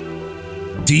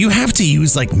 Do you have to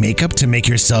use like makeup to make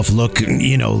yourself look,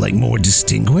 like more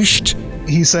distinguished?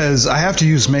 He says, I have to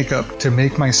use makeup to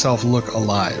make myself look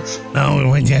alive.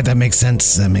 Oh, yeah, that makes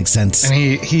sense. And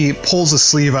he pulls a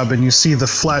sleeve up, and you see the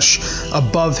flesh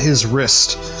above his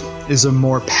wrist is a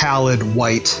more pallid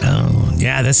white. Oh,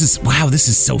 yeah, this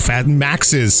is so fat.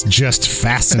 Max is just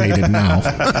fascinated now.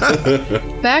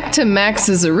 Back to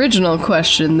Max's original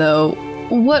question, though.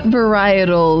 What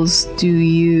varietals do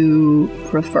you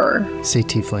prefer? Say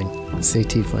tiefling.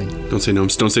 Don't say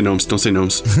gnomes. Don't say gnomes. Don't say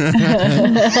gnomes.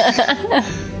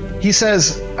 He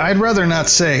says, I'd rather not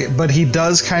say, but he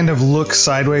does kind of look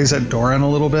sideways at Doran a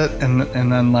little bit and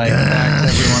then like back to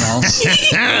everyone else.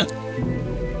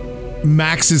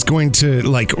 Max is going to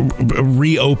like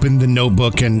reopen the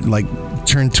notebook and like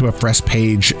turn to a fresh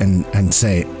page and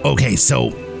say, okay,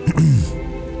 so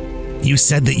you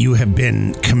said that you have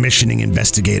been commissioning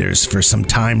investigators for some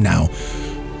time now.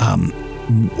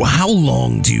 How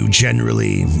long do you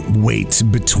generally wait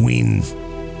between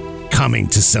coming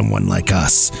to someone like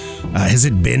us? Has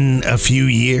it been a few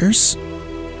years?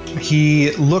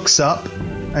 He looks up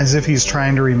as if he's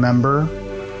trying to remember.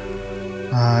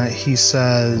 He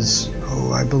says,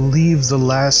 I believe the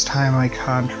last time I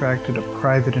contracted a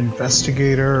private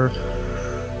investigator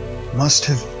must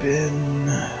have been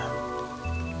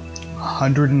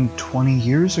 120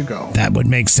 years ago. That would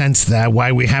make sense. That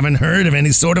why we haven't heard of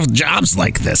any sort of jobs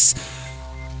like this.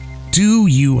 Do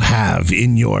you have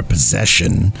in your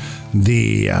possession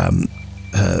the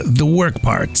work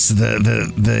parts,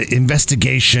 the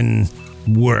investigation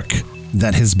work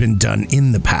that has been done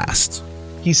in the past?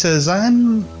 He says,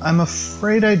 I'm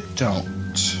afraid I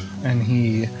don't. And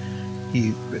he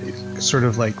sort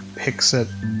of like picks at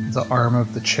the arm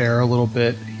of the chair a little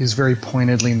bit. He's very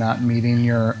pointedly not meeting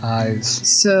your eyes.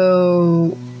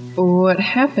 So, what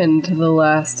happened to the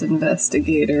last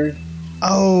investigator?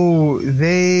 Oh,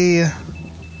 they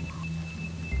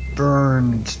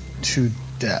burned to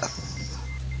death.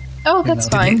 Oh, that's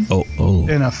fine.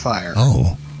 In a fire.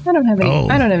 Oh. I don't have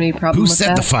any problem with that.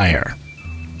 Who set the fire?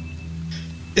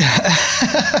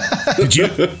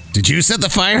 Did you set the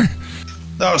fire?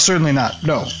 Oh, certainly not.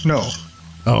 No.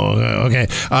 oh, okay.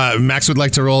 Max would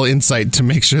like to roll insight to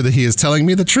make sure that he is telling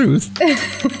me the truth.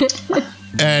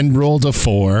 And rolled a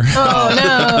 4.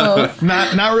 Oh, no.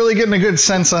 Not really getting a good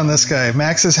sense on this guy.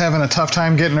 Max is having a tough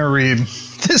time getting a read.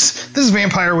 This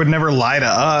vampire would never lie to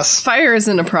us. Fire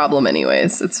isn't a problem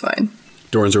anyways. It's fine.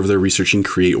 Doran's over there researching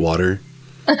create water.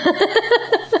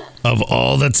 Of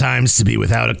all the times to be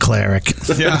without a cleric.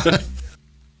 Yeah.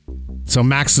 So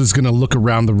Max is going to look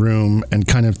around the room and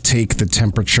kind of take the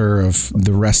temperature of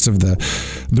the rest of the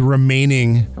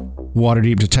remaining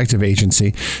Waterdeep Detective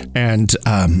Agency, and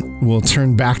we'll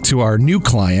turn back to our new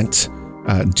client,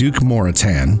 Duke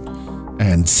Moritan,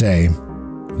 and say,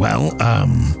 well,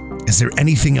 is there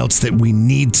anything else that we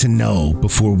need to know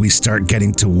before we start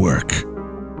getting to work?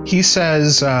 He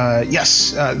says,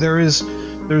 yes,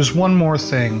 there's one more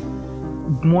thing.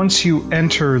 Once you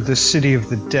enter the City of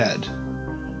the Dead,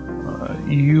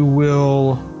 you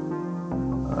will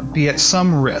be at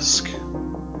some risk.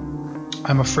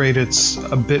 I'm afraid it's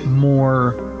a bit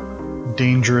more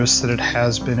dangerous than it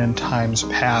has been in times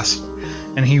past.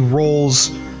 And he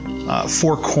rolls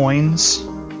 4 coins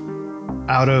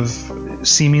out of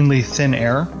seemingly thin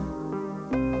air,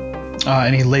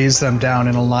 and he lays them down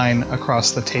in a line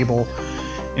across the table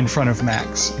in front of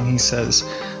Max. And he says,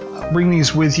 bring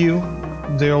these with you.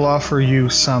 They'll offer you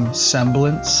some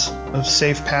semblance of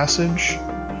safe passage.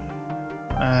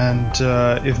 And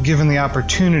if given the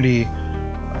opportunity,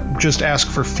 just ask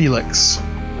for Felix.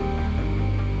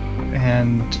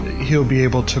 And he'll be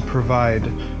able to provide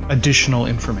additional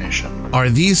information. Are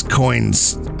these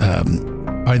coins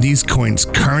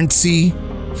currency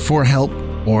for help,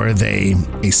 or are they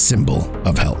a symbol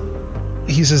of help?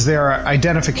 He says they are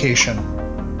identification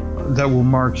that will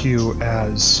mark you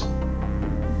as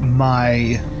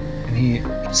my, and he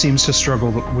seems to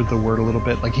struggle with the word a little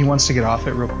bit, like he wants to get off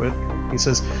it real quick. He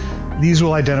says, these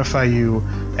will identify you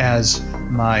as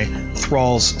my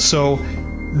thralls. So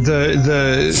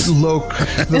the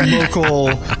local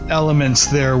elements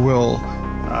there will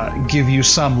give you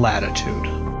some latitude.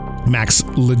 Max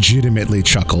legitimately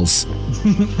chuckles.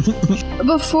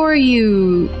 Before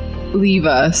you leave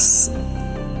us,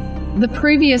 the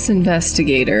previous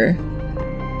investigator,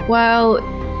 while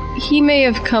he may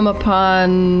have come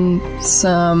upon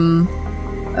some,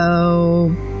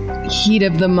 heat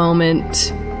of the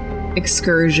moment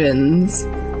excursions,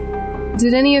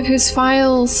 did any of his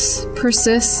files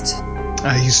persist?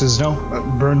 He says, no,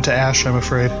 burned to ash, I'm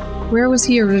afraid. Where was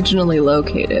he originally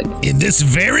located? In this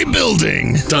very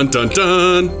building. Dun dun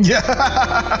dun!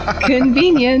 Yeah.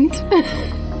 Convenient.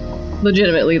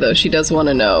 Legitimately, though, she does want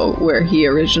to know where he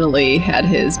originally had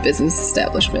his business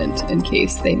establishment in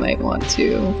case they might want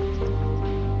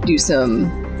to do some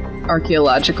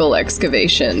archaeological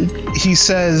excavation. He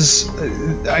says,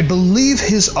 I believe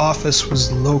his office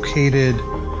was located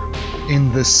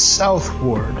in the South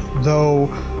Ward, though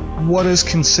what is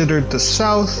considered the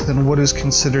South and what is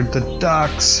considered the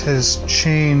docks has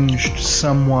changed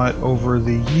somewhat over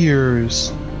the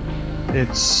years.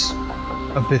 It's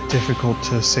a bit difficult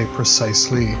to say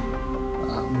precisely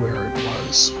where it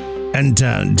was. And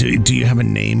do you have a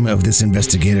name of this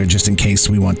investigator, just in case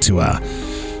we want to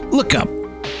look up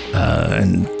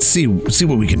and see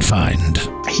what we can find?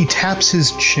 He taps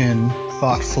his chin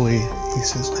thoughtfully. He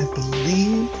says,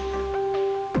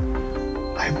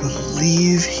 I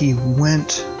believe he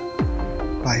went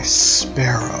by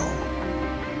Sparrow.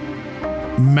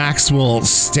 Max will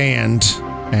stand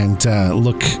and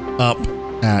look up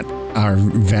at our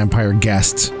vampire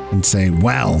guest and say,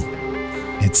 well,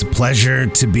 It's a pleasure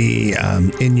to be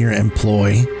in your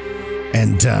employ,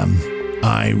 and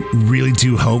I really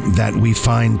do hope that we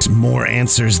find more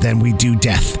answers than we do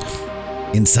death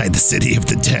inside the City of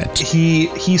the Dead.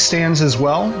 He stands as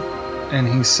well, and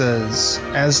he says,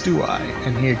 as do I,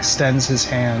 and he extends his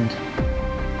hand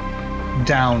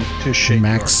down to shake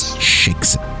Max yours.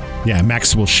 shakes it. Yeah,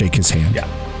 Max will shake his hand. Yeah.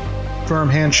 Firm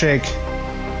handshake.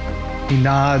 He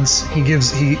nods.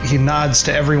 He nods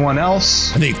to everyone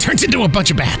else. And then he turns into a bunch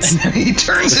of bats. And then he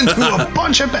turns into a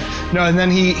bunch of no, and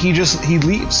then he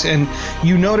leaves. And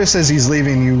you notice as he's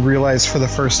leaving, you realize for the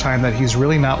first time that he's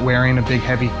really not wearing a big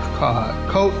heavy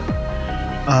coat.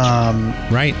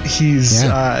 Right. He's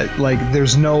like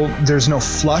there's no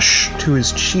flush to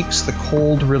his cheeks. The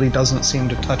cold really doesn't seem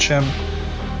to touch him.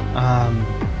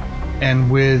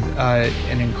 And with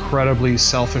an incredibly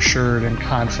self-assured and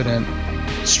confident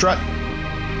strut,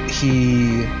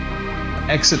 he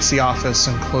exits the office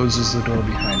and closes the door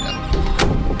behind him.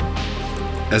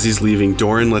 As he's leaving,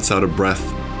 Doran lets out a breath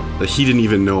that he didn't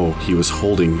even know he was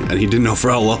holding, and he didn't know for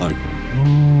how long.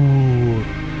 Ooh,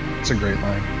 it's a great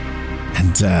line.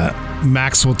 And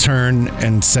Max will turn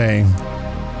and say,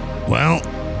 Well,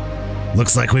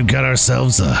 looks like we've got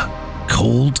ourselves a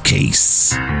cold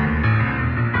case.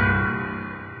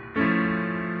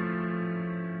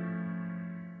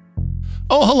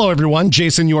 "Oh, hello everyone.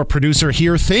 Jason, your producer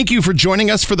here. Thank you for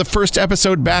joining us for the first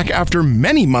episode back after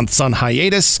many months on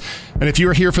hiatus. And if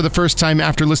you're here for the first time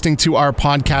after listening to our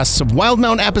podcast's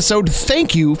Wildmount episode,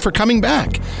 thank you for coming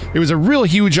back. It was a real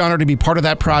huge honor to be part of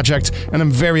that project, and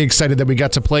I'm very excited that we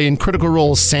got to play in Critical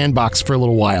Role's sandbox for a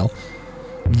little while.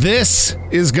 This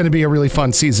is going to be a really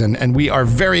fun season, and we are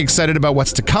very excited about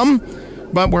what's to come.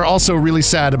 But we're also really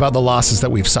sad about the losses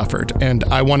that we've suffered. And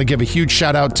I want to give a huge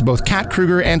shout out to both Kat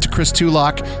Kruger and to Chris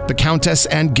Tulloch, the Countess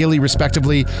and Gilly,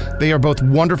 respectively. They are both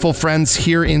wonderful friends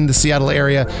here in the Seattle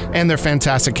area, and they're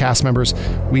fantastic cast members.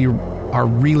 We are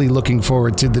really looking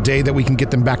forward to the day that we can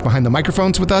get them back behind the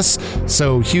microphones with us.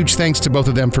 So huge thanks to both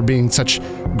of them for being such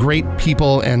great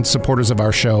people and supporters of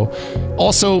our show.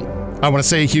 Also, I want to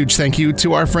say a huge thank you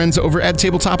to our friends over at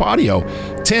Tabletop Audio.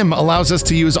 Tim allows us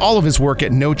to use all of his work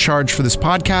at no charge for this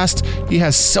podcast. He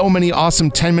has so many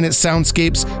awesome 10-minute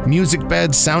soundscapes, music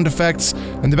beds, sound effects,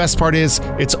 and the best part is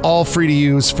it's all free to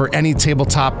use for any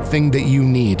tabletop thing that you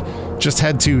need. Just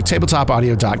head to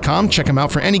tabletopaudio.com, check him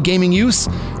out for any gaming use,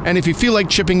 and if you feel like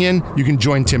chipping in, you can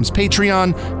join Tim's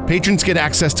Patreon. Patrons get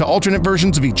access to alternate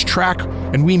versions of each track,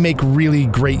 and we make really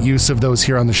great use of those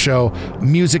here on the show.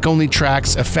 Music-only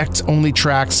tracks, effects-only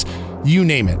tracks, you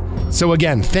name it. So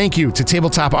again, thank you to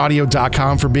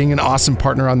tabletopaudio.com for being an awesome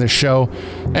partner on this show.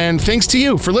 And thanks to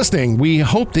you for listening. We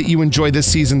hope that you enjoy this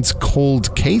season's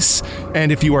Cold Case.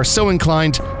 And if you are so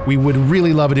inclined, we would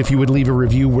really love it if you would leave a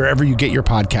review wherever you get your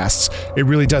podcasts. It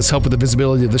really does help with the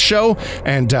visibility of the show.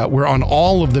 And we're on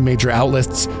all of the major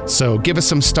outlets. So give us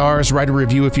some stars, write a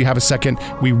review if you have a second.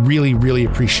 We really, really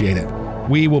appreciate it.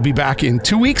 We will be back in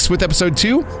 2 weeks with episode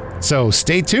 2. So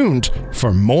stay tuned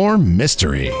for more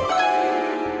mystery.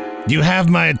 You have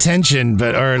my attention,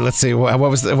 or let's see, what's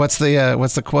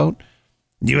the quote?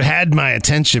 You had my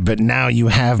attention, but now you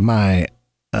have my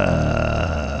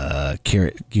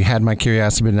you had my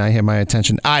curiosity, but now you have my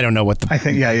attention. I don't know what the. I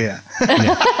think yeah.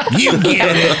 You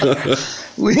get it.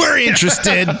 We're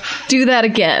interested. Do that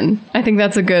again. I think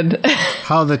that's a good.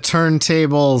 How the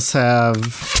turntables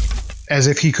have. As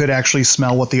if he could actually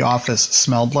smell what the office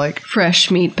smelled like.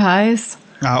 Fresh meat pies.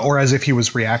 Or as if he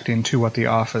was reacting to what the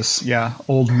office,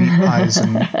 old meat pies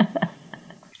and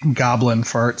goblin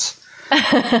farts.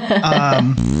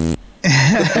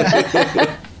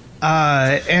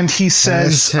 And he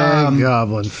says... Hashtag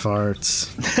goblin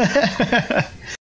farts.